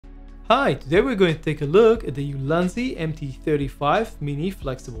Hi, today we're going to take a look at the Ulanzi MT-35 mini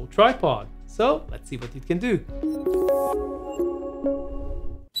flexible tripod. So let's see what it can do.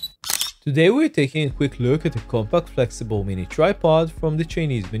 Today we're taking a quick look at a compact flexible mini tripod from the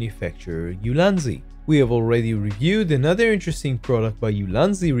Chinese manufacturer Ulanzi. We have already reviewed another interesting product by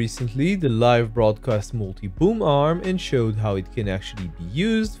Ulanzi recently, the live broadcast multi-boom arm, and showed how it can actually be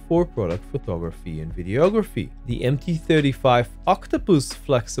used for product photography and videography. The MT-35 Octopus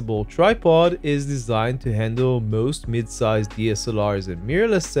flexible tripod is designed to handle most mid-sized DSLRs and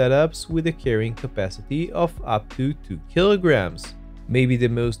mirrorless setups with a carrying capacity of up to 2 kilograms. Maybe the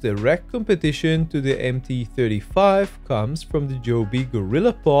most direct competition to the MT-35 comes from the Joby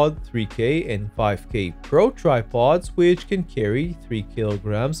GorillaPod 3K and 5K Pro tripods, which can carry 3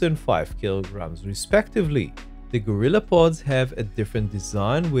 kilograms and 5 kilograms respectively. The GorillaPods have a different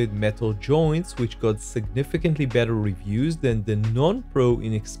design with metal joints which got significantly better reviews than the non-pro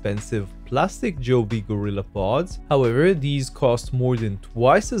inexpensive plastic Joby GorillaPods. However, these cost more than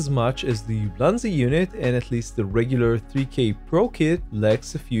twice as much as the Ulanzi unit, and at least the regular 3K Pro kit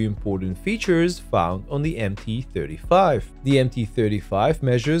lacks a few important features found on the MT-35. The MT-35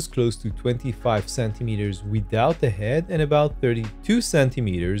 measures close to 25 centimeters without the head and about 32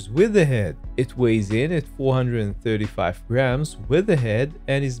 centimeters with the head. It weighs in at 435 grams with the head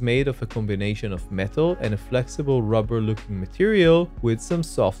and is made of a combination of metal and a flexible rubber-looking material with some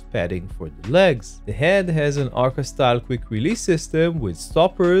soft padding for the legs. The head has an Arca-style quick-release system with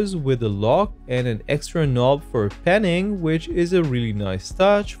stoppers with a lock and an extra knob for panning, which is a really nice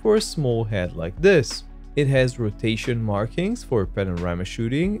touch for a small head like this. It has rotation markings for panorama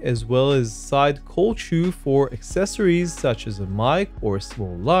shooting, as well as side cold shoe for accessories such as a mic or a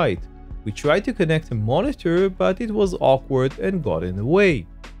small light. We tried to connect a monitor, but it was awkward and got in the way.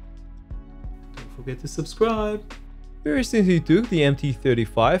 Don't forget to subscribe. We recently took the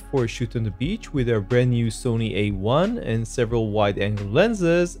MT-35 for a shoot on the beach with our brand new Sony A1 and several wide-angle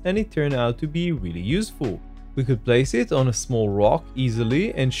lenses, and it turned out to be really useful. We could place it on a small rock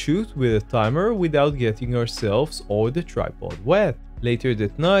easily and shoot with a timer without getting ourselves or the tripod wet. Later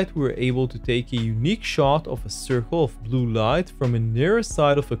that night, we were able to take a unique shot of a circle of blue light from a near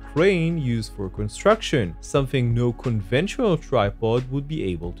side of a crane used for construction, something no conventional tripod would be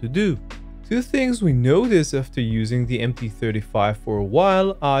able to do. Two things we noticed after using the MT-35 for a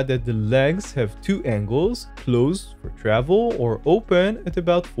while are that the legs have two angles, closed for travel or open at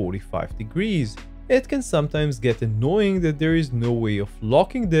about 45 degrees. It can sometimes get annoying that there is no way of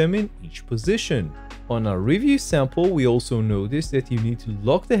locking them in each position. On our review sample, we also noticed that you need to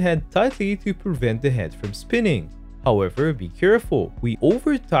lock the head tightly to prevent the head from spinning. However, be careful. We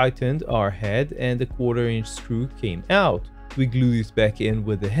over-tightened our head and the 1/4-inch screw came out. We glued it back in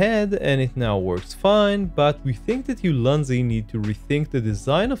with the head and it now works fine, but we think that Ulanzi need to rethink the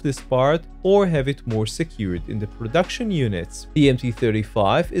design of this part or have it more secured in the production units. The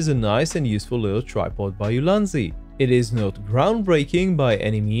MT-35 is a nice and useful little tripod by Ulanzi. It is not groundbreaking by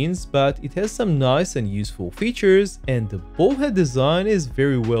any means, but it has some nice and useful features, and the ball head design is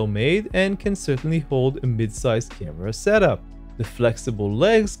very well made and can certainly hold a mid-sized camera setup. The flexible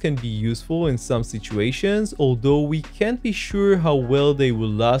legs can be useful in some situations, although we can't be sure how well they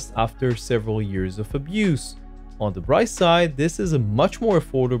will last after several years of abuse. On the bright side, this is a much more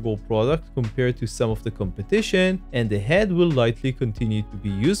affordable product compared to some of the competition, and the head will likely continue to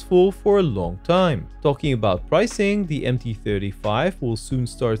be useful for a long time. Talking about pricing, the MT-35 will soon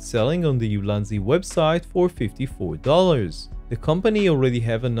start selling on the Ulanzi website for $54. The company already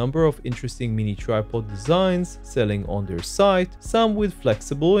have a number of interesting mini tripod designs selling on their site, some with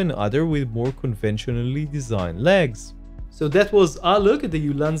flexible and other with more conventionally designed legs. So that was our look at the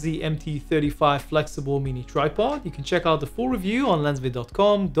Ulanzi MT-35 flexible mini tripod. You can check out the full review on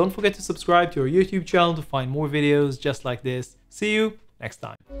lensvid.com. Don't forget to subscribe to our YouTube channel to find more videos just like this. See you next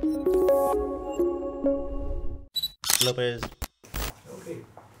time. Bloopers. Okay.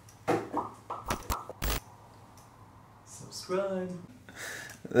 Subscribe.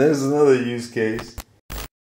 There's another use case.